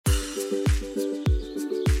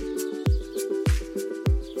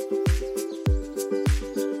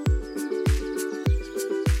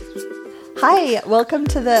Hi, welcome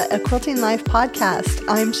to the A Quilting Life podcast.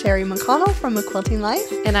 I'm Sherry McConnell from A Quilting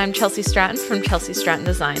Life. And I'm Chelsea Stratton from Chelsea Stratton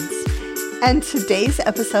Designs. And today's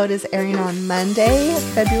episode is airing on Monday,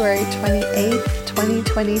 February 28th,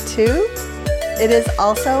 2022. It is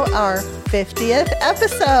also our 50th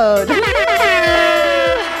episode.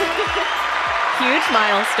 Huge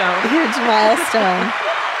milestone. Huge milestone.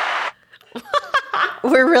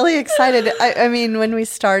 We're really excited. I mean, when we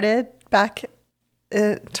started back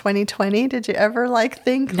in 2020, did you ever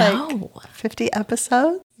think No. 50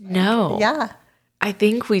 episodes? No. Yeah. I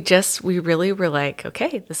think we really were like,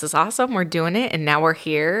 okay, this is awesome. We're doing it. And now we're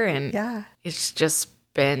here. And it's just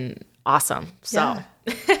been awesome. So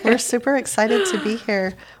we're super excited to be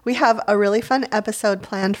here. We have a really fun episode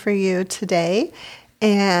planned for you today.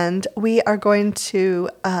 And we are going to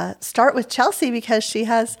start with Chelsea because she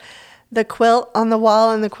has the quilt on the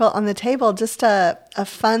wall and the quilt on the table. Just a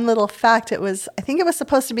fun little fact. I think it was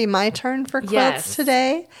supposed to be my turn for quilts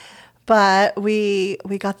today, but we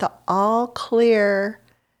got the all clear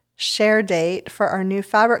share date for our new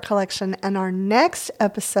fabric collection, and our next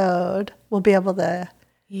episode we'll be able to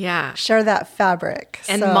share that fabric.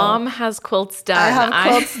 And Mom has quilts done. I have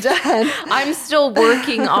quilts done. I'm still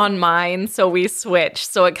working on mine, so we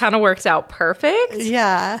switched. So it kind of worked out perfect.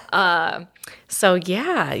 Yeah.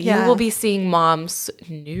 You will be seeing Mom's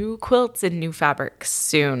new quilts and new fabrics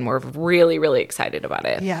soon. We're really, really excited about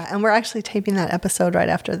it. Yeah, and we're actually taping that episode right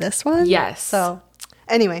after this one. Yes. So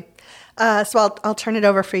anyway, I'll turn it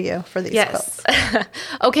over for you for these quilts.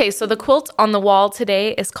 Okay, so the quilt on the wall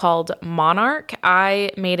today is called Monarch.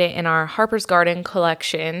 I made it in our Harper's Garden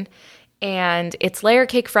collection, and it's layer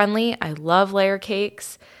cake friendly. I love layer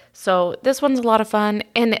cakes. So this one's a lot of fun.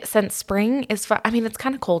 And since spring is fun, I mean, it's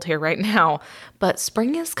kind of cold here right now, but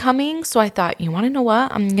spring is coming. So I thought, you want to know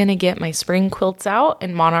what? I'm going to get my spring quilts out,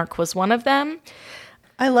 and Monarch was one of them.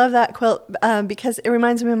 I love that quilt because it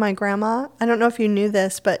reminds me of my grandma. I don't know if you knew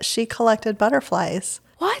this, but she collected butterflies.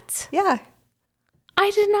 What? Yeah.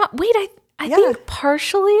 I did not. Wait, I think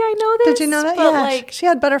partially I know this. Did you know that? Yeah. She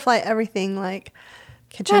had butterfly everything, like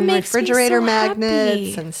kitchen refrigerator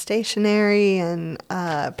magnets and stationery and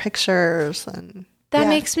pictures. And that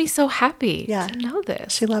makes me so happy to know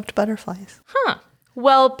this. She loved butterflies. Huh.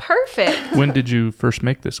 Well, perfect. When did you first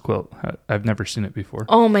make this quilt? I've never seen it before.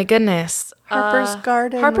 Oh, my goodness. Harper's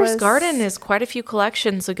Garden. Harper's Garden is quite a few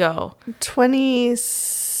collections ago.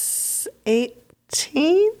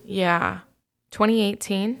 2018? Yeah.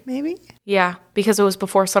 2018? Maybe? Yeah, because it was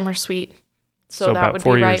before Summer Sweet. So that about would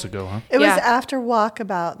 4 be years right. ago, huh? It was after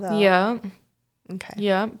Walkabout, though. Yeah. Okay.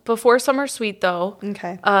 Yeah. Before Summer Sweet, though.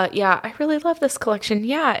 Okay. I really love this collection.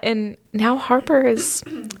 Yeah. And now Harper is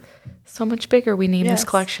so much bigger. We named this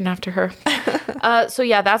collection after her. That's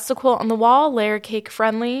the quilt on the wall, layer cake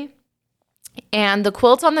friendly. And the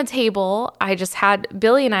quilt on the table, I just had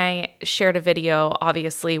Billy and I shared a video,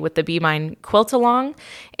 obviously, with the Be Mine quilt along.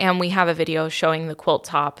 And we have a video showing the quilt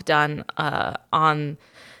top done on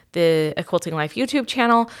the A Quilting Life YouTube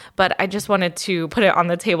channel. But I just wanted to put it on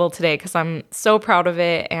the table today because I'm so proud of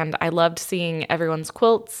it. And I loved seeing everyone's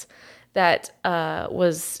quilts that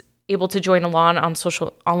was able to join along on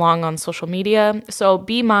social media. So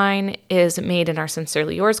Be Mine is made in our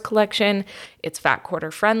Sincerely Yours collection. It's fat quarter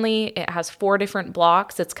friendly. It has 4 different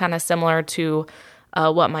blocks. It's kind of similar to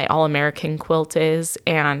what my All-American quilt is.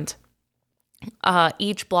 And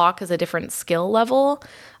each block is a different skill level,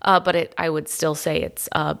 but I would still say it's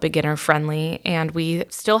beginner friendly. And we'll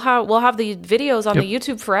have the videos on the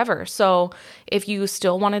YouTube forever. So if you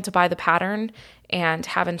still wanted to buy the pattern and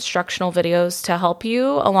have instructional videos to help you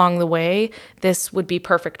along the way, this would be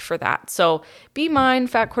perfect for that. So Be Mine,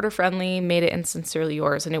 fat quarter friendly, made it in Sincerely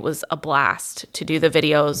Yours, and it was a blast to do the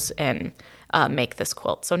videos and make this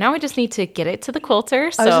quilt. So now we just need to get it to the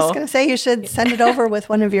quilter. So I was just going to say you should send it over with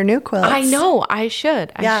one of your new quilts. I know. I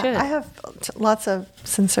should. I have lots of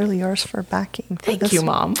Sincerely Yours for backing. Thank you,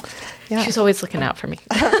 Mom. Yeah. She's always looking out for me.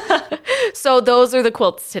 So those are the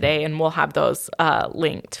quilts today, and we'll have those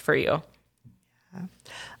linked for you.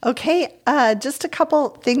 Okay, just a couple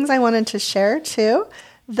things I wanted to share too.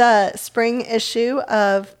 The spring issue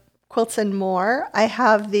of Quilts and More, I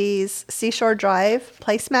have these Seashore Drive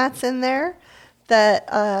placemats in there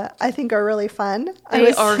that I think are really fun.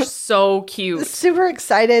 They are so cute. Super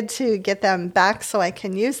excited to get them back so I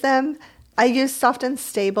can use them. I use Soft and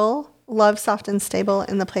Stable, love Soft and Stable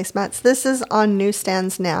in the placemats. This is on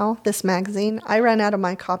newsstands now, this magazine. I ran out of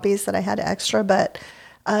my copies that I had extra, but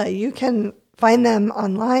you can find them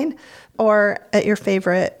online or at your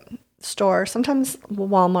favorite store. Sometimes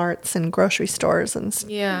Walmarts and grocery stores and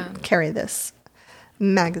carry this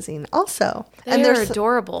magazine also. They're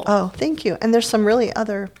adorable. Oh, thank you. And there's some really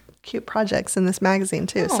other cute projects in this magazine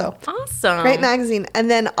too. So awesome. Great magazine. And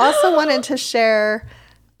then also wanted to share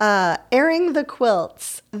Airing the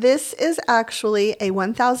Quilts. This is actually a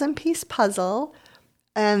 1,000 piece puzzle.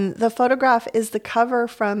 And the photograph is the cover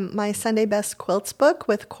from my Sunday Best Quilts book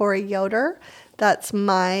with Corey Yoder. That's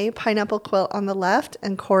my pineapple quilt on the left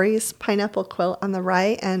and Corey's pineapple quilt on the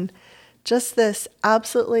right. And just this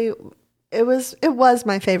absolutely, it was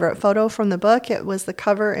my favorite photo from the book. It was the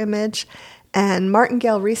cover image. And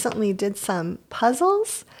Martingale recently did some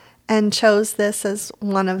puzzles and chose this as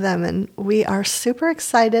one of them. And we are super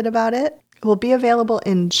excited about it. It will be available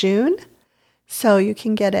in June. So you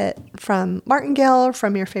can get it from Martingale or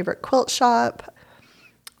from your favorite quilt shop.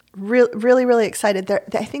 Really, really excited.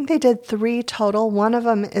 I think they did 3 total. One of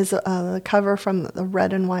them is the cover from the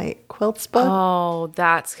Red and White Quilts book. Oh,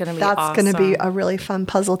 that's going to be awesome. That's going to be a really fun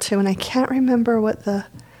puzzle too. And I can't remember what the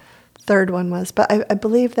third one was, but I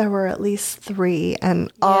believe there were at least 3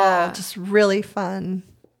 and all just really fun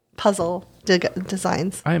puzzle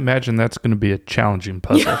designs. I imagine that's going to be a challenging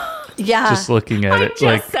puzzle. Yeah. Just looking at it.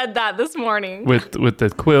 I just said that this morning. With the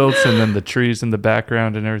quilts and then the trees in the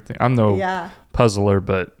background and everything. I'm no puzzler,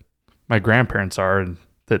 but my grandparents are, and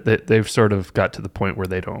that they've sort of got to the point where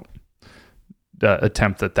they don't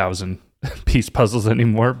attempt 1,000 piece puzzles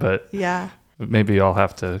anymore, but maybe I'll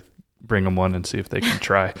have to bring them one and see if they can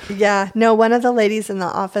try. No, one of the ladies in the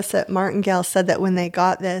office at Martingale said that when they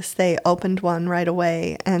got this, they opened one right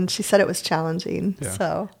away, and she said it was challenging. Yeah.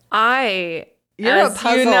 So You're a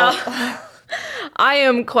puzzle. You know, I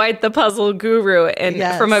am quite the puzzle guru.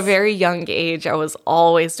 And from a very young age, I was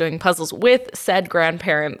always doing puzzles with said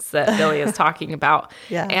grandparents that Billy is talking about.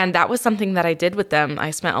 And that was something that I did with them.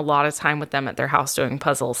 I spent a lot of time with them at their house doing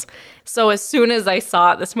puzzles. So as soon as I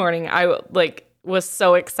saw it this morning, I was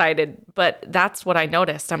so excited. But that's what I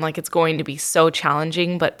noticed. I'm like, it's going to be so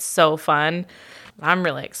challenging, but so fun. I'm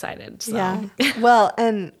really excited. So. Yeah. Well,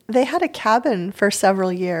 and they had a cabin for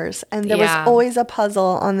several years, and there was always a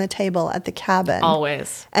puzzle on the table at the cabin.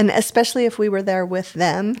 Always. And especially if we were there with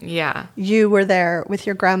them. Yeah. You were there with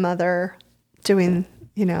your grandmother doing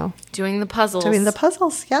the puzzles. Doing the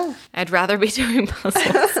puzzles, yeah. I'd rather be doing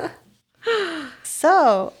puzzles.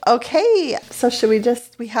 So, okay. So should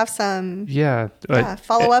we have some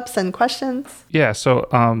follow-ups and questions? Yeah. So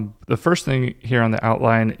the first thing here on the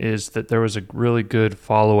outline is that there was a really good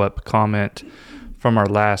follow-up comment from our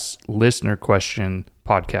last listener question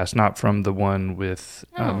podcast, not from the one with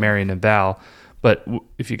Marion and Val, but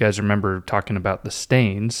if you guys remember talking about the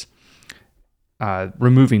stains,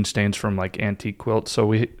 removing stains from like antique quilts.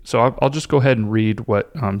 So I'll just go ahead and read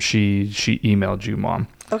what she emailed you, Mom.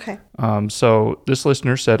 Okay. So this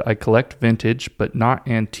listener said, I collect vintage but not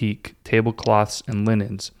antique tablecloths and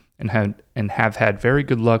linens, and have had very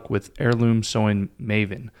good luck with heirloom sewing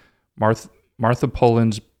maven Martha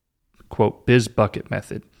Poland's quote biz bucket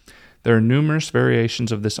method. There are numerous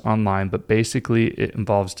variations of this online, but basically it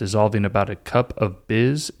involves dissolving about a cup of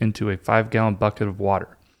biz into a 5-gallon bucket of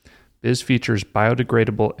water. Biz features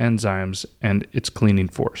biodegradable enzymes and its cleaning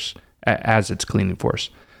force.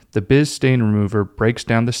 The Biz stain remover breaks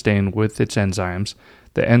down the stain with its enzymes.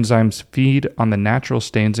 The enzymes feed on the natural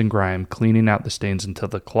stains and grime, cleaning out the stains until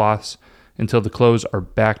the clothes are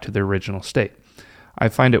back to their original state. I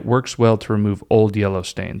find it works well to remove old yellow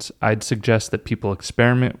stains. I'd suggest that people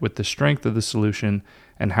experiment with the strength of the solution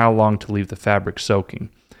and how long to leave the fabric soaking.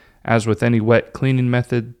 As with any wet cleaning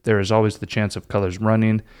method, there is always the chance of colors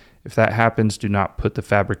running. If that happens, do not put the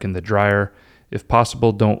fabric in the dryer. If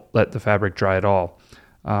possible, don't let the fabric dry at all.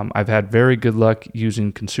 I've had very good luck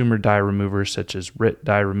using consumer dye removers such as RIT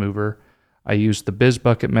dye remover. I used the Biz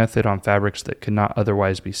bucket method on fabrics that could not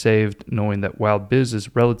otherwise be saved, knowing that while Biz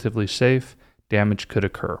is relatively safe, damage could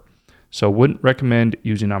occur. So wouldn't recommend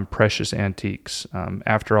using on precious antiques.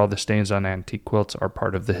 After all, the stains on antique quilts are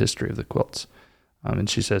part of the history of the quilts. And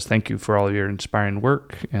she says, thank you for all your inspiring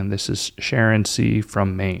work. And this is Sharon C.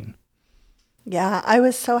 from Maine. Yeah, I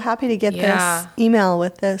was so happy to get this email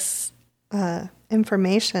with this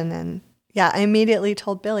information, and I immediately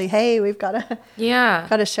told Billy, hey, we've got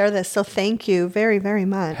to share this. So thank you very, very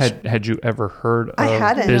much. Had you ever heard of I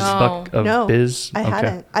hadn't. Biz? No, Biz? I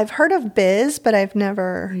hadn't. I've heard of Biz, but I've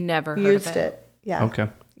never used heard of it. Yeah. Okay.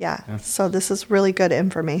 Yeah. So this is really good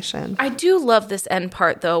information. I do love this end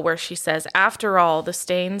part, though, where she says, after all, the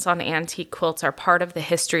stains on antique quilts are part of the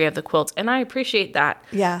history of the quilts. And I appreciate that.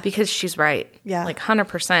 Yeah. Because she's right. Yeah.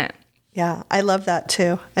 100%. Yeah. I love that,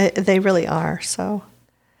 too. They really are. So,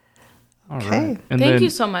 okay. Right. Thank you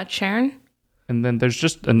so much, Sharon. And then there's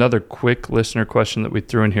just another quick listener question that we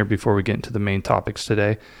threw in here before we get into the main topics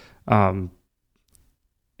today. And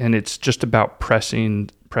it's just about pressing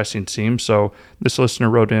pressing seams. So this listener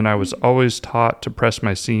wrote in, I was always taught to press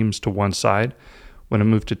my seams to one side. When I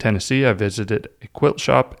moved to Tennessee, I visited a quilt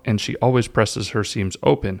shop, and she always presses her seams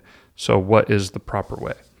open. So what is the proper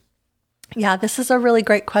way? Yeah, this is a really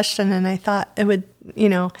great question, and I thought it would,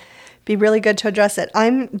 be really good to address it.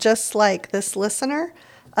 I'm just like this listener.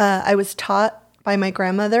 I was taught by my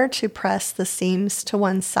grandmother to press the seams to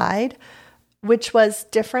one side, which was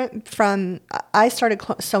different from, I started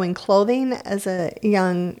sewing clothing as a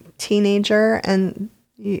young teenager, and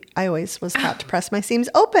I always was taught to press my seams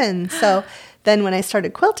open. So then when I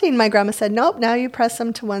started quilting, my grandma said, nope, now you press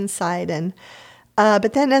them to one side. And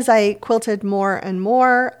but then as I quilted more and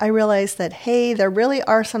more, I realized that, hey, there really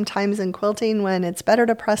are some times in quilting when it's better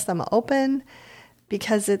to press them open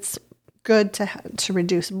because it's good to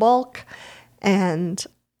reduce bulk. And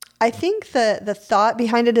I think the thought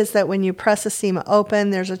behind it is that when you press a seam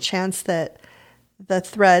open, there's a chance that the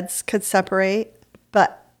threads could separate.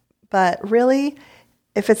 But really,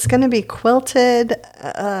 if it's going to be quilted,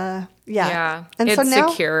 yeah. And it's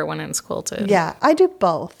secure when it's quilted. Yeah, I do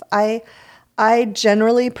both. I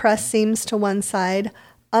generally press seams to one side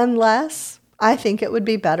unless I think it would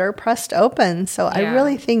be better pressed open. So I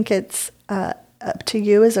really think it's up to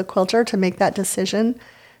you as a quilter to make that decision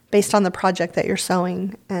based on the project that you're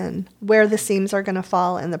sewing and where the seams are going to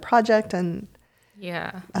fall in the project. And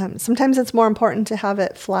sometimes it's more important to have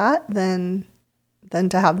it flat than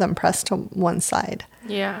to have them pressed to one side.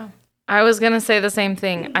 Yeah. I was going to say the same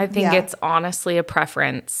thing. I think it's honestly a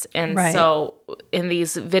preference. And so in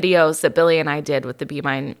these videos that Billy and I did with the Be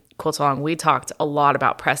Mine Quilt Along, we talked a lot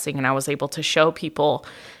about pressing, and I was able to show people.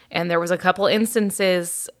 And there was a couple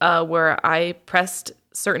instances where I pressed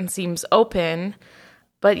certain seams open.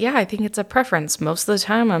 But yeah, I think it's a preference. Most of the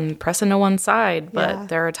time I'm pressing to one side, but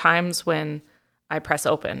there are times when I press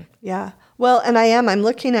open. Yeah. Well, and I'm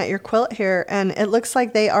looking at your quilt here, and it looks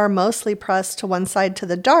like they are mostly pressed to one side to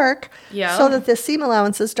the dark so that the seam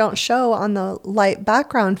allowances don't show on the light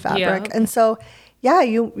background fabric. And so,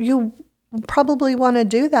 you probably want to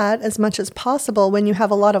do that as much as possible when you have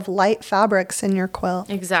a lot of light fabrics in your quilt.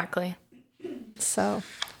 Exactly. So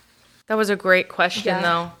that was a great question,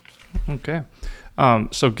 though. Okay.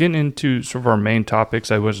 So getting into sort of our main topics,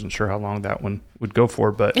 I wasn't sure how long that one would go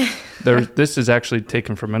for, but this is actually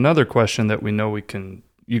taken from another question that we know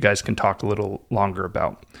you guys can talk a little longer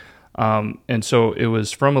about. And so it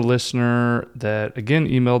was from a listener that, again,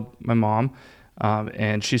 emailed my mom,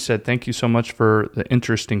 and she said, thank you so much for the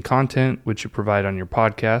interesting content which you provide on your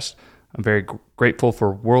podcast. I'm very grateful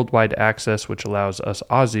for worldwide access, which allows us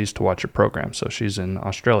Aussies to watch your program. So she's in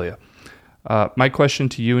Australia. My question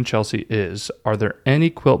to you and Chelsea is, are there any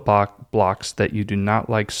quilt blocks that you do not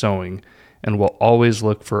like sewing and will always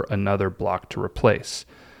look for another block to replace?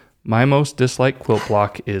 My most disliked quilt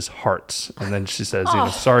block is hearts. And then she says,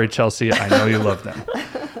 sorry, Chelsea, I know you love them.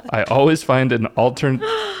 I always find an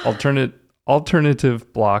alternative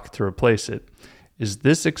block to replace it. Is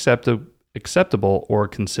this acceptable or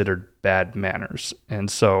considered bad manners? And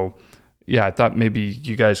so, I thought maybe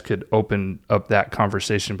you guys could open up that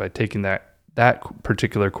conversation by taking that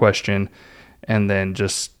particular question, and then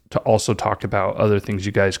just to also talk about other things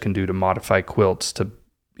you guys can do to modify quilts to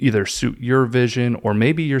either suit your vision or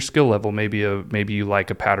maybe your skill level. Maybe you like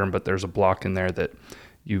a pattern, but there's a block in there that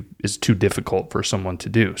is too difficult for someone to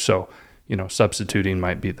do. So, substituting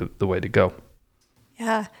might be the way to go.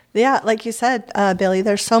 Yeah. Like you said, Billy,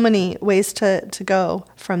 there's so many ways to go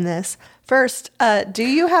from this. First, do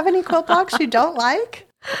you have any quilt blocks you don't like?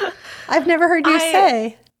 I've never heard you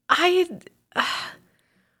say.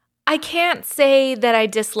 I can't say that I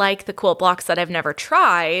dislike the quilt blocks that I've never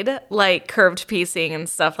tried, like curved piecing and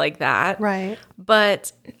stuff like that. Right.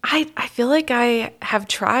 But I feel like I have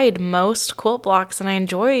tried most quilt blocks and I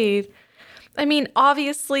enjoyed. I mean,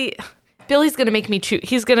 obviously, Billy's going to make me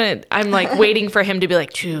choose. I'm like waiting for him to be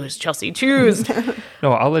like, choose, Chelsea, choose.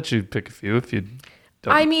 No, I'll let you pick a few if you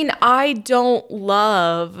don't. I mean, I don't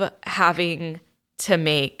love having to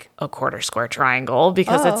make a quarter square triangle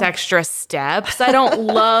because it's extra steps. I don't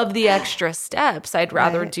love the extra steps. I'd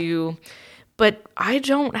rather do, but I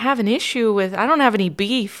don't have any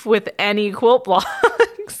beef with any quilt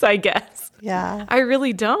blocks, I guess. Yeah. I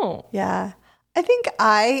really don't. Yeah. I think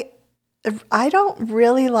I don't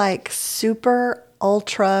really like super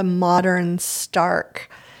ultra modern, stark,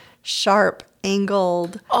 sharp,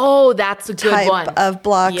 angled. Oh, that's a good one. Type of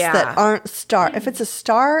blocks that aren't star. If it's a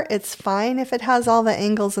star, it's fine if it has all the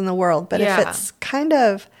angles in the world. But if it's kind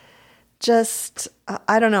of just,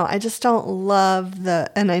 I don't know, I just don't love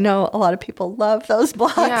and I know a lot of people love those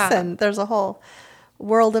blocks and there's a whole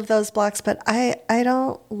world of those blocks, but I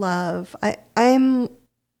don't love, I'm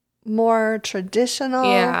more traditional.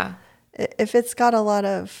 Yeah. If it's got a lot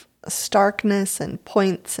of starkness and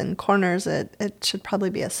points and corners, it should probably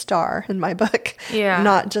be a star in my book. Yeah.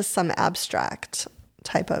 Not just some abstract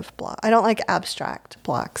type of block. I don't like abstract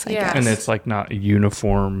blocks, I guess. And it's like not a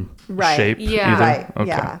uniform shape Yeah. either? Right. Okay.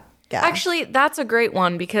 Yeah. Yeah. Actually, that's a great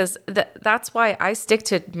one because that's why I stick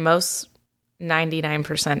to most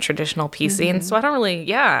 99% traditional piecing. So I don't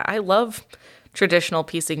really, I love traditional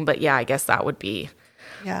piecing, but I guess that would be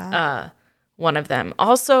one of them.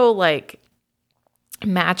 Also, like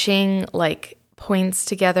matching like points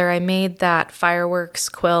together. I made that fireworks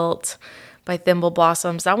quilt by Thimble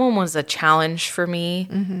Blossoms. That one was a challenge for me.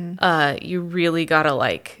 You really gotta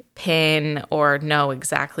like pin or know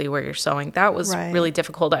exactly where you're sewing. That was really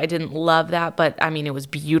difficult. I didn't love that, but I mean, it was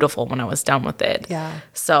beautiful when I was done with it. Yeah.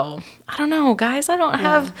 So I don't know, guys. I don't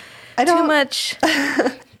have too much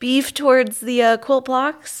beef towards the quilt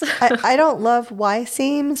blocks. I don't love Y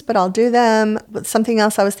seams, but I'll do them. But something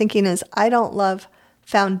else I was thinking is I don't love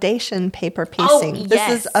foundation paper piecing. This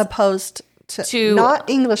is opposed to not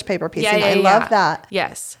English paper piecing. I love that.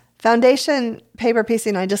 Yes. Foundation paper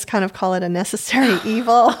piecing, I just kind of call it a necessary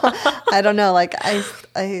evil. I don't know. Like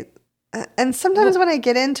and sometimes when I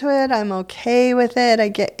get into it, I'm okay with it. I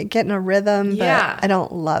get in a rhythm, but I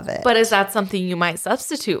don't love it. But is that something you might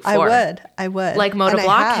substitute for? I would. Like Moda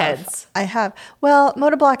Blockheads. I have. Well,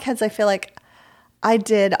 Moda Blockheads, I feel like I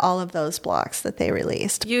did all of those blocks that they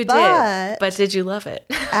released. You did. But did you love it?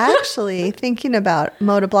 Actually, thinking about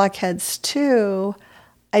Moda Blockheads too,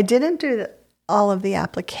 I didn't do all of the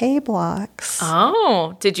applique blocks.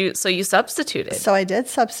 Oh, did you? So you substituted. So I did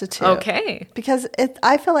substitute. Okay. Because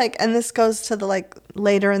I feel like, and this goes to the like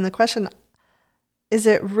later in the question, is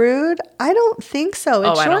it rude? I don't think so.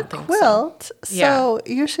 It's your quilt, so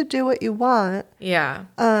you should do what you want. Yeah.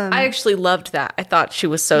 I actually loved that. I thought she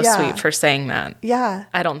was so sweet for saying that. Yeah.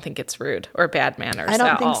 I don't think it's rude or bad manners I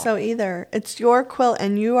don't think so either. It's your quilt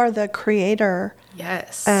and you are the creator.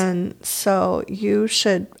 Yes. And so you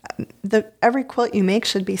should, every quilt you make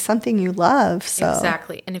should be something you love. So.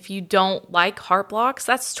 Exactly. And if you don't like heart blocks,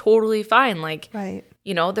 that's totally fine. Like,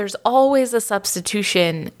 you know, there's always a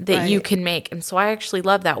substitution that you can make. And so I actually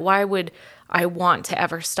love that. Why would I want to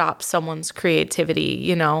ever stop someone's creativity?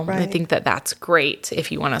 You know, I think that that's great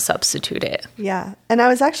if you want to substitute it. Yeah. And I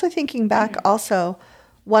was actually thinking back also,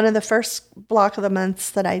 one of the first block of the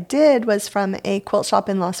months that I did was from a quilt shop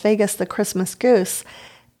in Las Vegas, the Christmas Goose.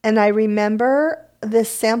 And I remember this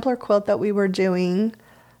sampler quilt that we were doing.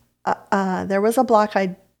 There was a block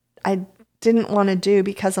I didn't want to do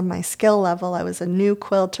because of my skill level. I was a new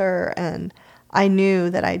quilter and I knew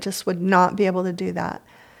that I just would not be able to do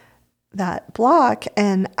that block.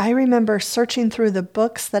 And I remember searching through the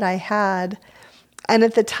books that I had. And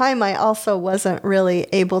at the time, I also wasn't really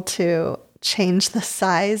able to change the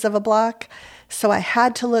size of a block. So I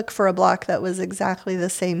had to look for a block that was exactly the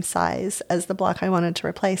same size as the block I wanted to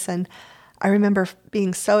replace. And I remember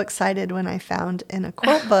being so excited when I found in a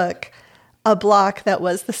quilt book a block that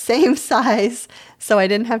was the same size, so I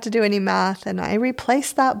didn't have to do any math. And I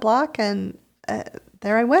replaced that block, and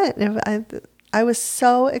there I went. I was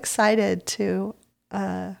so excited to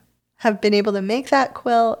have been able to make that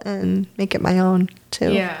quilt and make it my own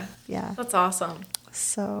too. Yeah. Yeah. That's awesome.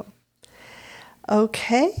 So,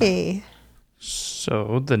 okay.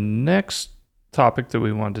 So the next topic that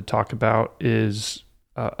we wanted to talk about is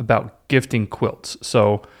about gifting quilts.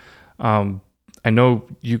 So I know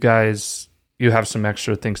you guys, you have some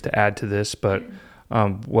extra things to add to this, but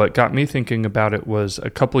what got me thinking about it was a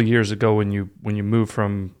couple of years ago when you moved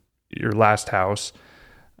from your last house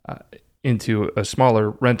into a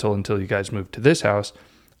smaller rental until you guys moved to this house.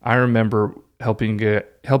 I remember helping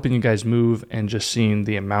you guys move and just seeing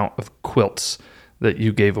the amount of quilts that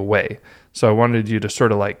you gave away. So I wanted you to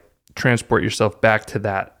sort of like transport yourself back to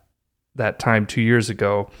that time 2 years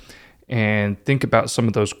ago and think about some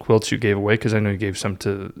of those quilts you gave away, because I know you gave some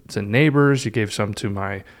to neighbors, you gave some to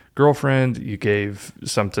my girlfriend, you gave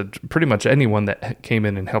some to pretty much anyone that came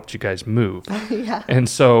in and helped you guys move. Yeah. And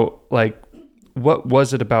so, like, what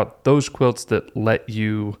was it about those quilts that let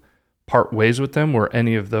you part ways with them? Were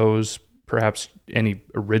any of those perhaps any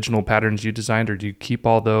original patterns you designed, or do you keep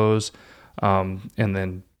all those? And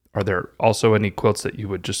then are there also any quilts that you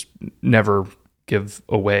would just never give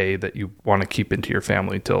away that you want to keep into your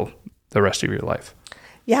family till the rest of your life?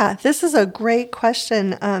 Yeah, this is a great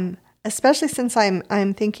question, especially since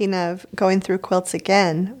I'm thinking of going through quilts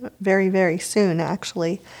again very, very soon,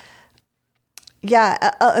 actually.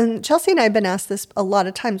 Yeah, and Chelsea and I have been asked this a lot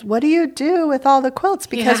of times. What do you do with all the quilts?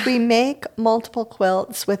 Because we make multiple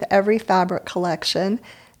quilts with every fabric collection,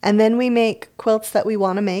 And then we make quilts that we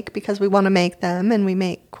want to make because we want to make them, and we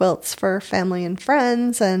make quilts for family and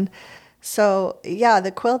friends. And so, yeah,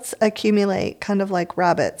 the quilts accumulate kind of like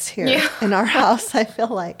rabbits here in our house, I feel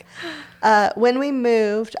like. When we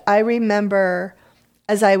moved, I remember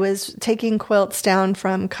as I was taking quilts down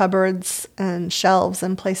from cupboards and shelves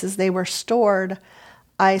and places they were stored,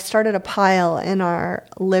 I started a pile in our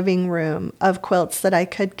living room of quilts that I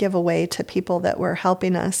could give away to people that were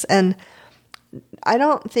helping us. And I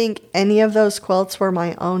don't think any of those quilts were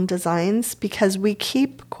my own designs, because we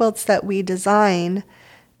keep quilts that we design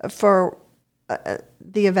for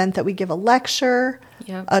the event that we give a lecture,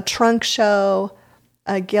 a trunk show,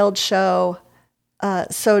 a guild show.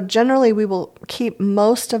 So generally we will keep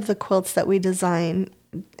most of the quilts that we design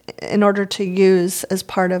in order to use as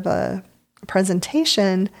part of a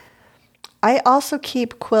presentation. I also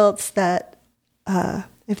keep quilts that,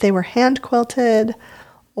 if they were hand quilted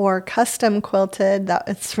or custom quilted, that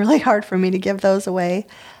it's really hard for me to give those away.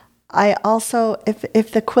 I also,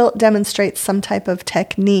 if the quilt demonstrates some type of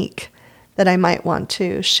technique that I might want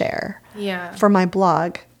to share for my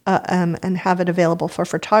blog, and have it available for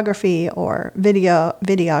photography or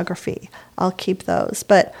videography, I'll keep those.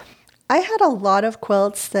 But I had a lot of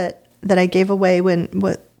quilts that I gave away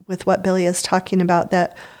with what Billy is talking about,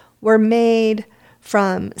 that were made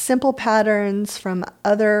from simple patterns from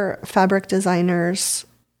other fabric designers'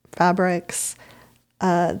 fabrics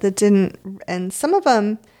that didn't, and some of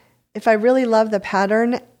them, if I really love the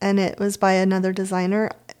pattern and it was by another designer,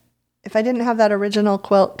 if I didn't have that original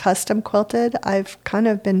quilt custom quilted, I've kind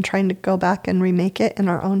of been trying to go back and remake it in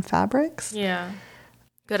our own fabrics. Yeah.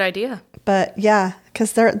 Good idea. But yeah,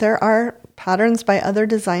 because there are patterns by other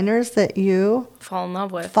designers that you fall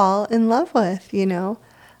in love with, you know.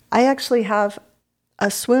 I actually have a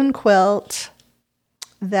swoon quilt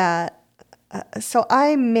that, so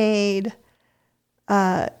I made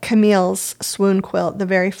Camille's swoon quilt, the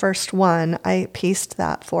very first one. I pieced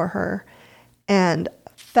that for her and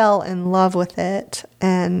fell in love with it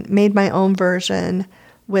and made my own version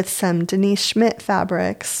with some Denise Schmidt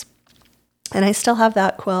fabrics. And I still have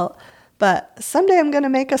that quilt. But someday I'm going to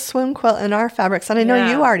make a swoon quilt in our fabrics. And I know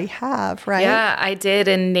you already have, right? Yeah, I did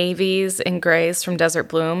in navies and grays from Desert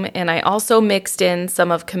Bloom. And I also mixed in some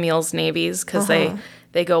of Camille's navies because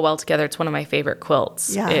they go well together. It's one of my favorite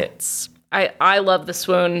quilts. Yeah. I love the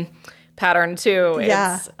swoon pattern too.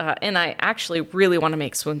 Yeah. And I actually really want to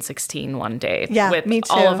make swoon 16 one day with me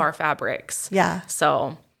too. all of our fabrics. Yeah.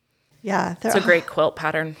 So yeah, it's a great quilt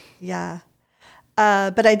pattern. Yeah.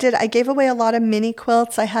 But I gave away a lot of mini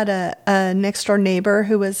quilts. I had a next door neighbor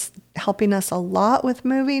who was helping us a lot with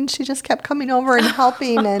moving. She just kept coming over and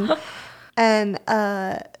helping. and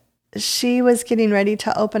she was getting ready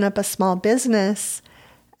to open up a small business.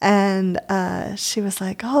 And she was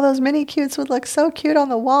like, oh, those mini cutes would look so cute on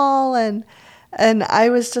the wall. And I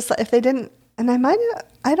was just like, if they didn't, and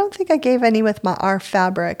I don't think I gave any with our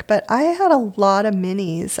fabric, but I had a lot of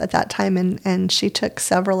minis at that time, and she took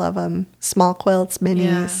several of them, small quilts,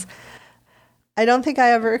 minis. Yeah. I don't think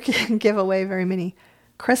I ever can give away very many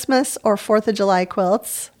Christmas or 4th of July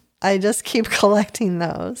quilts. I just keep collecting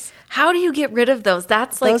those. How do you get rid of those?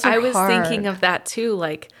 That's like, I was hard. thinking of that too.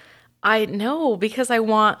 Like, I know, because I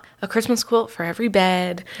want a Christmas quilt for every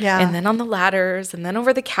bed, and then on the ladders, and then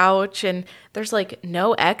over the couch, and there's like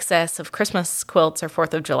no excess of Christmas quilts or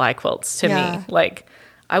 4th of July quilts to me. Like,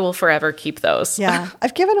 I will forever keep those. Yeah,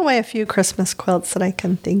 I've given away a few Christmas quilts that I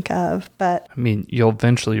can think of, but I mean, you'll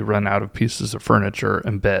eventually run out of pieces of furniture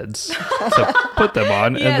and beds to put them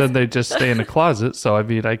on, and then they just stay in a closet. So, I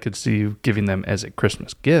mean, I could see you giving them as a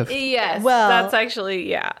Christmas gift. Yes, well, that's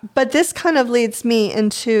actually, But this kind of leads me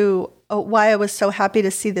into why I was so happy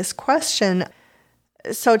to see this question.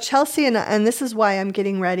 So Chelsea, and this is why I'm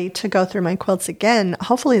getting ready to go through my quilts again,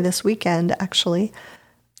 hopefully this weekend, actually.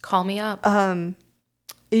 Call me up.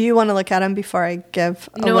 You want to look at them before I give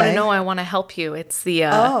away? No, I want to help you. It's the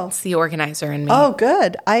organizer in me. Oh,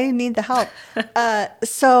 good. I need the help.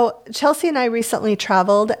 So Chelsea and I recently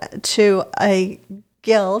traveled to a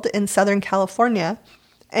guild in Southern California,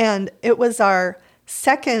 and it was our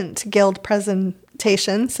second guild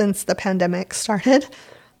presentation since the pandemic started.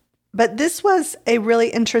 But this was a really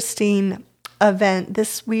interesting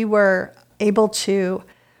event. We were able to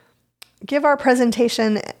give our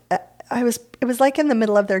presentation. It was like in the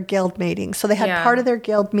middle of their guild meeting. So they had part of their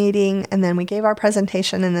guild meeting, and then we gave our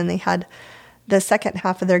presentation, and then they had the second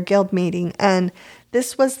half of their guild meeting. And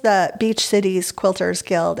this was the Beach Cities Quilters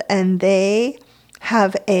Guild, and they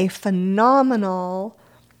have a phenomenal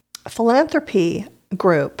philanthropy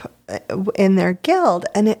group in their guild.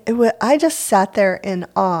 And I just sat there in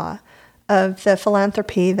awe of the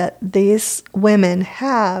philanthropy that these women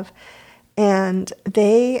have. And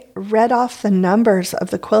they read off the numbers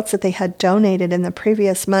of the quilts that they had donated in the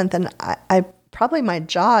previous month. And I probably my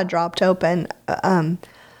jaw dropped open.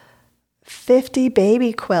 50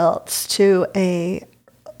 baby quilts to a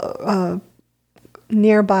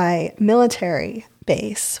nearby military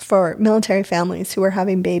base for military families who were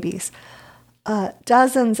having babies.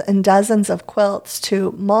 Dozens and dozens of quilts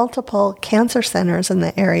to multiple cancer centers in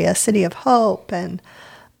the area, City of Hope and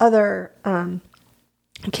other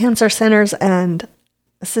cancer centers and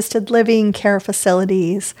assisted living care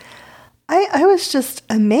facilities. I was just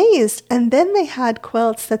amazed. And then they had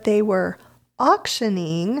quilts that they were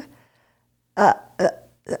auctioning.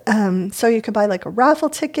 So you could buy like a raffle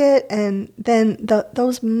ticket, and then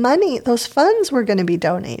those funds were going to be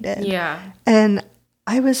donated. Yeah. And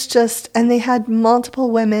I was and they had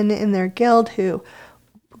multiple women in their guild who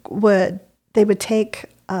would take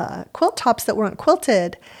quilt tops that weren't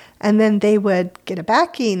quilted, and then they would get a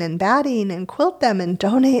backing and batting and quilt them and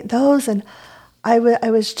donate those. And I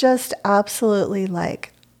was just absolutely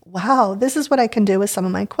like, wow, this is what I can do with some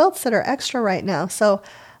of my quilts that are extra right now. So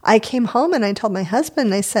I came home and I told my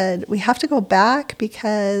husband, I said, we have to go back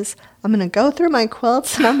because I'm going to go through my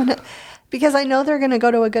quilts and because I know they're going to go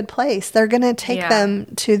to a good place. They're going to take them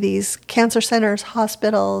to these cancer centers,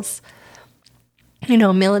 hospitals,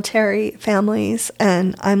 military families.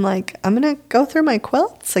 And I'm like, I'm going to go through my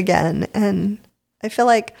quilts again. And I feel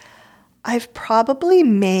like I've probably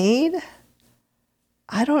made,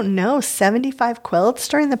 I don't know, 75 quilts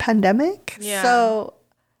during the pandemic. Yeah. So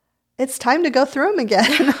it's time to go through them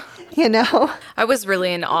again, I was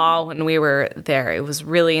really in awe when we were there. It was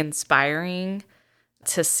really inspiring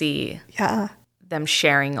to see them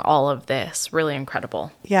sharing all of this. Really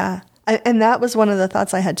incredible. Yeah. And that was one of the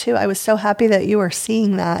thoughts I had too. I was so happy that you were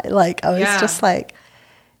seeing that. Like, I was just like,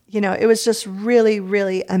 it was just really,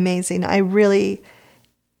 really amazing. I really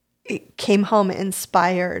came home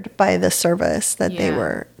inspired by the service that they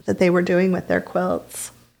were doing with their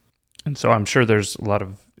quilts. And so I'm sure there's a lot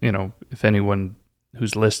of, if anyone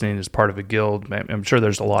who's listening is part of a guild, I'm sure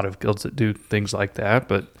there's a lot of guilds that do things like that.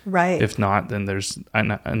 But if not, then there's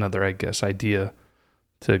another, I guess, idea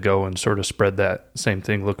to go and sort of spread that same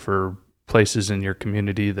thing. Look for places in your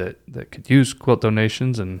community that could use quilt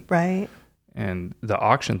donations. And the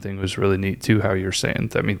auction thing was really neat too, how you're saying,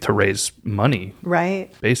 to raise money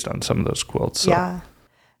based on some of those quilts. So. Yeah.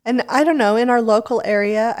 And I don't know, in our local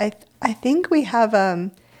area, I think we have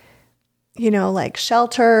like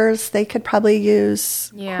shelters. They could probably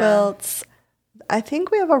use quilts. I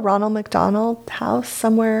think we have a Ronald McDonald House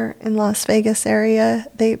somewhere in Las Vegas area.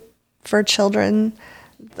 For children,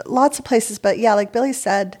 lots of places. But yeah, like Billy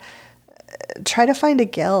said, try to find a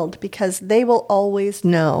guild because they will always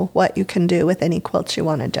know what you can do with any quilts you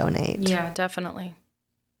want to donate. Yeah, definitely.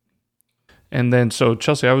 And then, so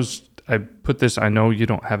Chelsea, I put this, I know you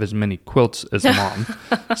don't have as many quilts as Mom.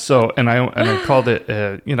 So, and I called it,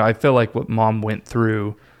 I feel like what Mom went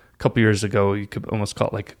through a couple years ago, you could almost call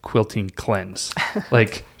it like a quilting cleanse.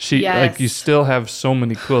 Like like you still have so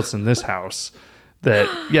many quilts in this house that,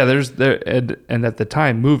 and at the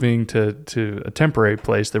time moving to a temporary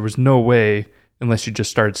place, there was no way unless you just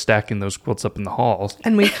started stacking those quilts up in the halls.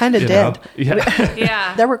 And we kind of did.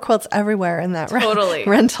 Yeah. There were quilts everywhere in that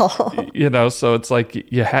rental. So it's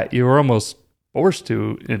like you were almost forced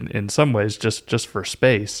to in some ways just for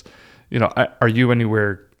space. Are you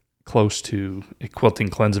anywhere close to a quilting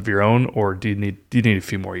cleanse of your own, or do you need a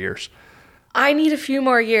few more years? I need a few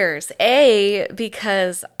more years.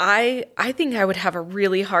 Because I think I would have a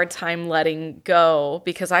really hard time letting go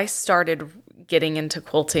because I started getting into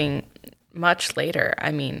quilting much later.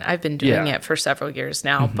 I mean, I've been doing it for several years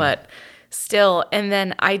now, but still. And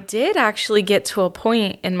then I did actually get to a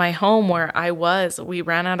point in my home where we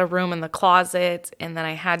ran out of room in the closet, and then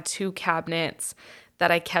I had 2 cabinets that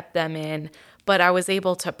I kept them in, but I was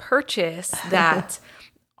able to purchase that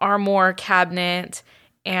armoire cabinet,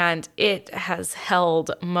 and it has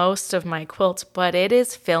held most of my quilts, but it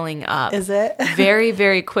is filling up. Is it? Very,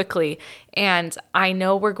 very quickly. And I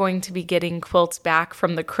know we're going to be getting quilts back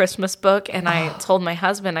from the Christmas book. And I told my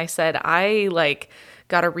husband, I said, I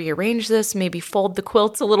got to rearrange this, maybe fold the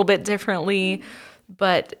quilts a little bit differently.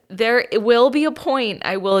 But there will be a point,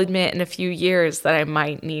 I will admit, in a few years that I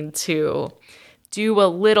might need to do a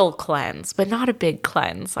little cleanse, but not a big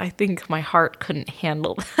cleanse. I think my heart couldn't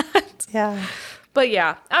handle that. Yeah. But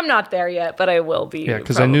yeah, I'm not there yet, but I will be. Yeah,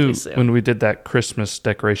 because I knew soon. When we did that Christmas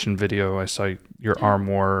decoration video, I saw your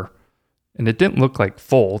armoire, and it didn't look like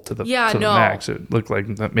full to the max. It looked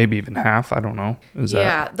like maybe even half. I don't know.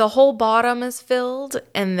 The whole bottom is filled,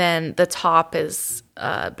 and then the top is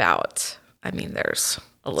about I mean, there's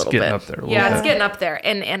a little getting bit. up there a little Yeah, bit. it's getting up there.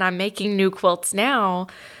 And I'm making new quilts now,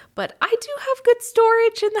 but I do have good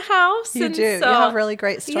storage in the house. You and do. So, You have really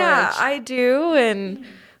great storage. Yeah, I do. And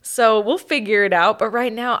so we'll figure it out. But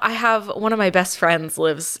right now, I have one of my best friends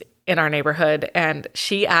lives in our neighborhood, and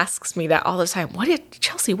she asks me that all the time.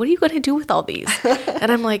 Chelsea, what are you going to do with all these?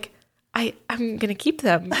 And I'm like, I'm going to keep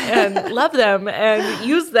them and love them and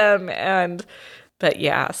use them. But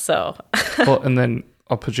yeah, so. Well, and then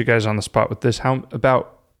I'll put you guys on the spot with this.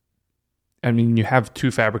 You have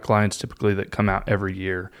 2 fabric lines typically that come out every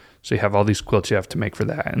year. So you have all these quilts you have to make for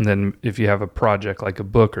that. And then if you have a project like a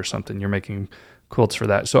book or something, you're making quilts for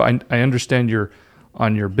that. So I understand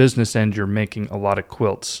on your business end, you're making a lot of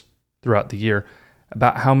quilts throughout the year.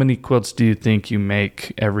 About how many quilts do you think you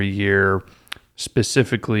make every year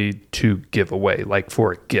specifically to give away, like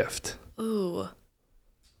for a gift? Ooh.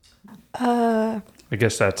 I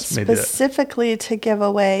guess that's maybe specifically to give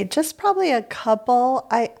away. Just probably a couple.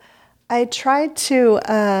 I tried to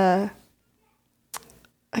a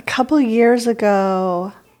couple years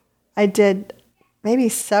ago. I did maybe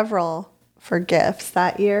several for gifts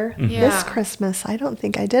that year. Yeah. This Christmas, I don't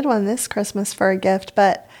think I did one this Christmas for a gift,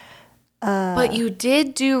 but you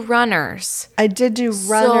did do runners. I did do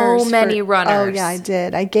runners. So many runners. Oh yeah, I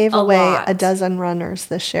did. I gave away a dozen runners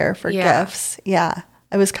this year for gifts. Yeah.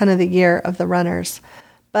 It was kind of the year of the runners.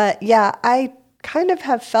 But yeah, I kind of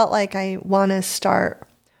have felt like I want to start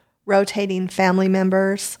rotating family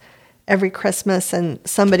members every Christmas, and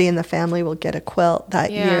somebody in the family will get a quilt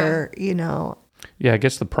that year, Yeah, I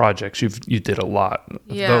guess the projects, you did a lot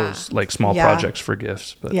of those, like small projects for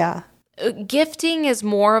gifts. But yeah. Gifting is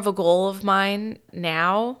more of a goal of mine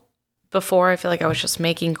now. Before, I feel like I was just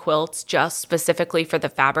making quilts just specifically for the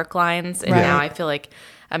fabric lines. And now I feel like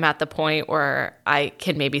I'm at the point where I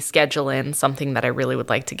can maybe schedule in something that I really would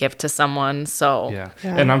like to give to someone. So yeah.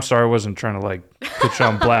 And I'm sorry, I wasn't trying to like put you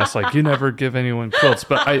on blast. Like, you never give anyone quilts,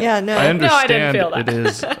 but I understand I didn't feel that. It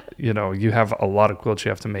is, you have a lot of quilts you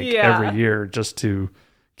have to make every year just to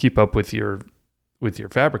keep up with your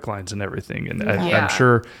fabric lines and everything. And I'm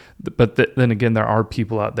sure, but then again, there are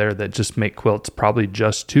people out there that just make quilts probably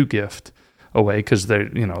just to gift away, because they're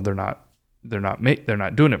not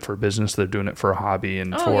doing it for business. They're doing it for a hobby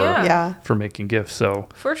and for making gifts. So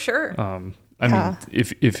for sure. I mean,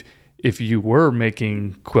 if you were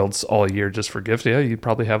making quilts all year just for gift, you'd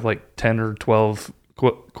probably have like 10 or 12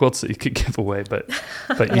 quilts that you could give away, but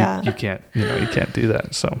you can't, you can't do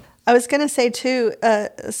that. So I was going to say too,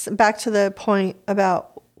 back to the point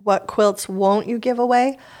about what quilts won't you give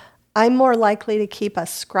away. I'm more likely to keep a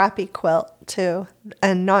scrappy quilt too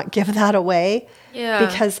and not give that away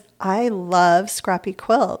because I love scrappy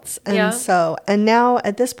quilts. And now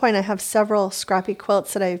at this point I have several scrappy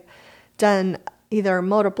quilts that I've done, either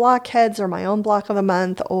motor blockheads or my own block of the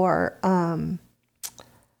month, or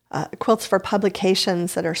quilts for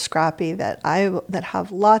publications that are scrappy that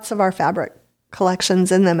have lots of our fabric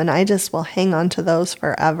collections in them, and I just will hang on to those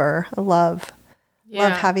forever. I love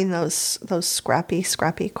having those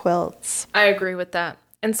scrappy quilts. I agree with that.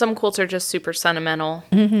 And some quilts are just super sentimental.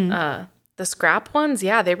 Mm-hmm. The scrap ones,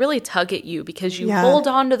 they really tug at you because you hold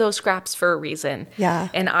on to those scraps for a reason. Yeah.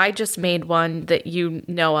 And I just made one that you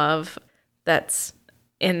know of that's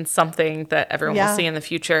in something that everyone will see in the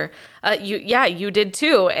future. You did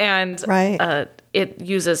too. And it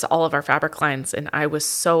uses all of our fabric lines, and I was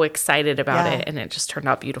so excited about it, and it just turned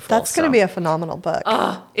out beautiful. That's going to be a phenomenal book.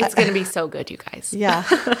 Oh, it's going to be so good, you guys. Yeah.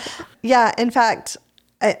 Yeah. In fact,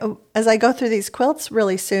 as I go through these quilts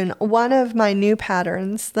really soon, one of my new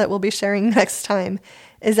patterns that we'll be sharing next time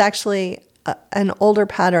is actually an older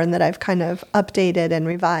pattern that I've kind of updated and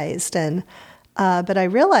revised. And but I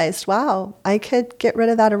realized, wow, I could get rid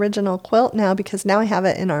of that original quilt now because now I have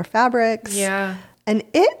it in our fabrics. Yeah. And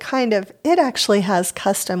it actually has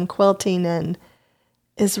custom quilting and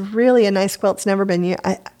is really a nice quilt. It's never been used.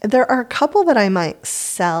 There are a couple that I might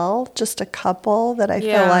sell, just a couple that I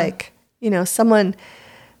feel like,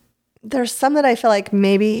 there's some that I feel like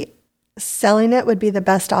maybe selling it would be the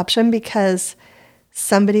best option because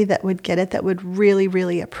somebody that would get it that would really,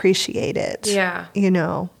 really appreciate it. Yeah.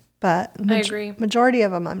 But I agree. Majority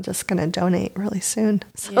of them I'm just going to donate really soon.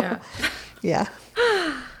 So, yeah.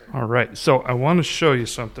 All right. So I want to show you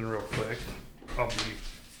something real quick. I'll be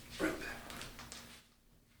right back.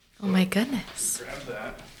 Oh my goodness. Grab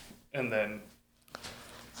that. And then.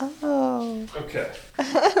 Oh. Okay.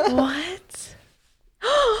 What?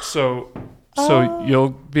 So you'll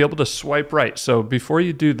be able to swipe right. So before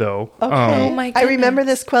you do though. Okay. Oh my goodness. I remember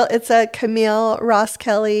this quilt. It's a Camille Ross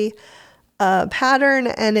Kelly pattern,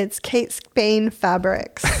 and it's Kate Spain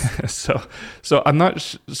Fabrics. So I'm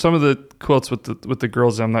not some of the quilts with the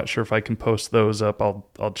girls. I'm not sure if I can post those up.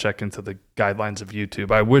 I'll check into the guidelines of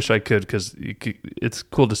YouTube. I wish I could, because it's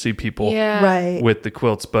cool to see people right with the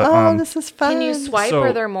quilts. But this is fun. Can you swipe?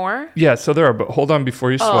 Are there more? Yeah, so there are. But hold on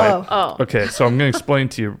before you swipe. Oh. Okay, so I'm going to explain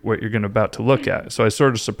to you what you're about to look at. So I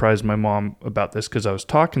sort of surprised my mom about this, because I was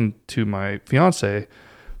talking to my fiance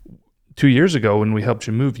 2 years ago when we helped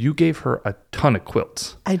you move. You gave her a ton of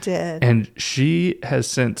quilts. I did. And she has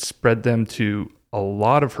since spread them to a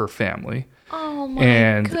lot of her family. Oh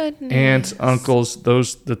my goodness. Aunts, uncles,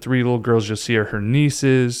 the 3 little girls you'll see are her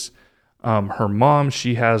nieces. Her mom,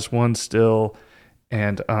 she has one still.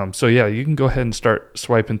 And so yeah, you can go ahead and start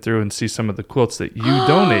swiping through and see some of the quilts that you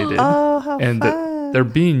donated. Oh, how and fun. they're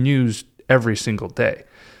being used every single day.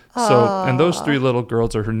 So, and those 3 little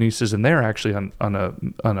girls are her nieces, and they're actually on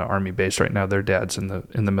an army base right now. Their dad's in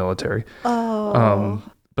the military.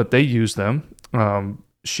 But they use them.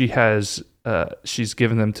 She's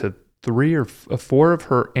given them to 3 or 4 of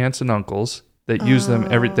her aunts and uncles that use them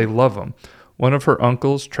they love them. One of her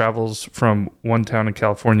uncles travels from one town in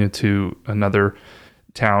California to another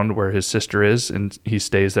town where his sister is, and he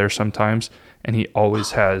stays there sometimes, and he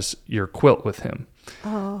always has your quilt with him.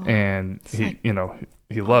 And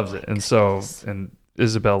he loves it. And so, and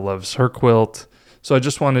Isabel loves her quilt. So I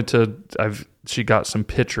just wanted she got some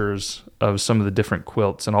pictures of some of the different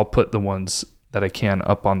quilts, and I'll put the ones that I can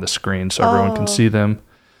up on the screen so everyone can see them.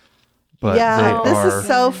 But this is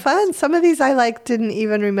so fun. Some of these I didn't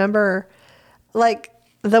even remember. This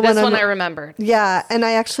one I remembered. Yeah. And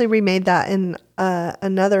I actually remade that in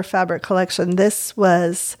another fabric collection. This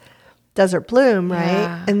was Desert Bloom, right?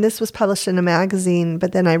 Yeah. And this was published in a magazine,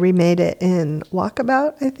 but then I remade it in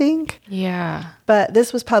Walkabout, I think. Yeah. But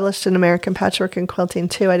this was published in American Patchwork and Quilting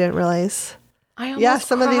too. I didn't realize. I almost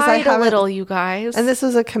some of these I haven't. A little, you guys. And this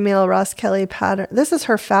was a Camille Ross Kelly pattern. This is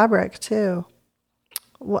her fabric too.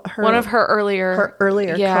 One of her earlier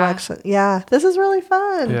collection. Yeah, this is really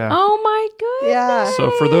fun. Yeah. Oh my goodness. Yeah.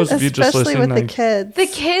 So for those of you just listening, especially with the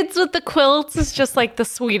kids with the quilts is just the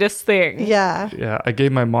sweetest thing. Yeah. Yeah, I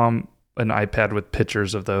gave my mom an iPad with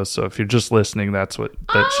pictures of those. So if you're just listening, that's what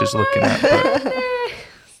she's looking at.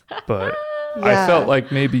 But I felt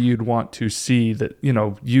like maybe you'd want to see that,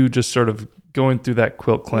 you just sort of going through that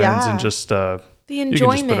quilt cleanse and just the enjoyment. You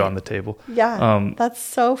can just put it on the table. Yeah, that's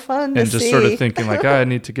so fun to see. And just sort of thinking I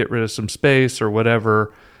need to get rid of some space or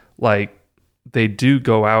whatever. They do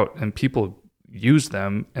go out and people use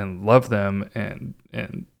them and love them. And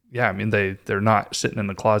yeah, I mean, they're not sitting in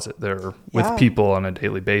the closet. They're with people on a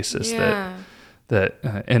daily basis. Yeah.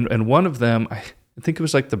 And one of them, I think it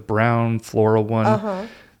was the brown floral one.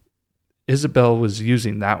 Isabel was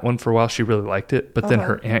using that one for a while. She really liked it, but then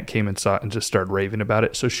her aunt came and saw it and just started raving about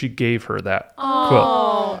it. So she gave her that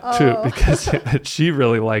quilt too, because she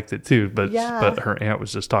really liked it too. But her aunt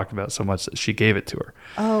was just talking about it so much that she gave it to her.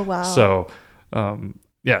 Oh wow! So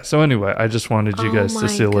So anyway, I just wanted you guys to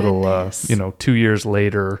see a little, 2 years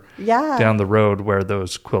later, down the road where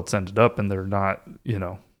those quilts ended up, and they're not,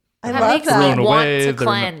 I love that. thrown away. Want to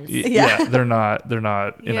cleanse. They're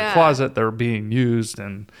not in a closet. They're being used,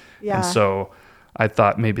 and so I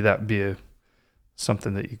thought maybe that would be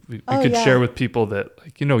something that you could share with people that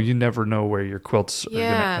you never know where your quilts are going to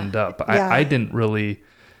end up. I didn't really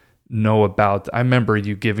know about. I remember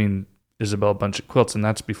you giving Isabel a bunch of quilts, and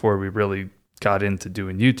that's before we really got into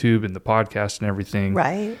doing YouTube and the podcast and everything.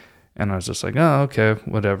 Right. And I was just oh, okay,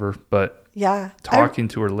 whatever. But talking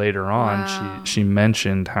to her later on, she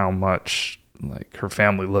mentioned how much her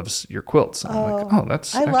family loves your quilts. And I'm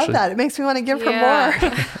that's I love that. It makes me want to give her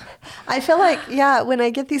more. I feel when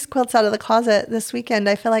I get these quilts out of the closet this weekend,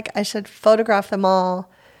 I feel like I should photograph them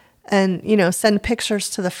all and, send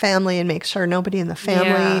pictures to the family and make sure nobody in the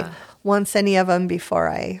family wants any of them before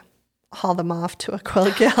I haul them off to a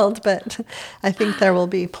quilt guild. But I think there will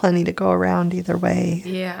be plenty to go around either way.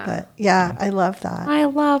 Yeah. But I love that. I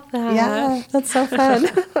love that. Yeah, that's so fun.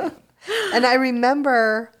 And I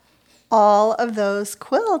remember all of those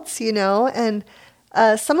quilts, and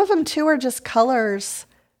some of them too are just colors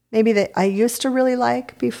maybe that I used to really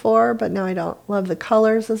like before, but now I don't love the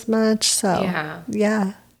colors as much. So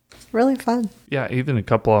yeah, really fun. Yeah, even a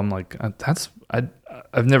couple I'm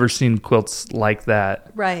I've never seen quilts like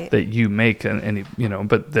that that you make, and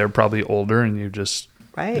but they're probably older, and you just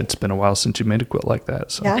it's been a while since you made a quilt like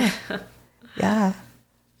that. So yeah.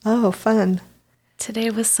 Oh, fun. Today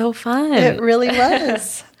was so fun. It really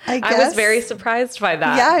was. I guess. I was very surprised by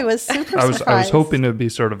that. Yeah, I was super surprised. I was hoping it would be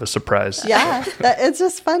sort of a surprise. Yeah, it's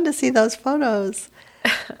just fun to see those photos.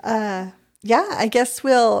 I guess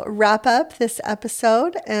we'll wrap up this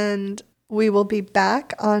episode, and we will be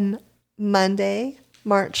back on Monday,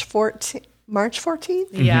 March 14th.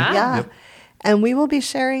 Yeah. Yeah. Yep. And we will be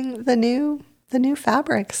sharing the new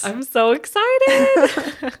fabrics. I'm so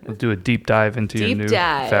excited. We'll do a deep dive into your new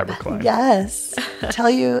fabric line. Yes. Tell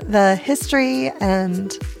you the history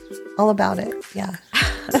and all about it. Yeah.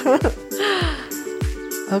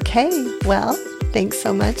 Okay. Well, thanks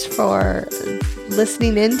so much for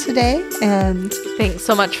listening in today. And thanks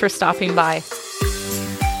so much for stopping by.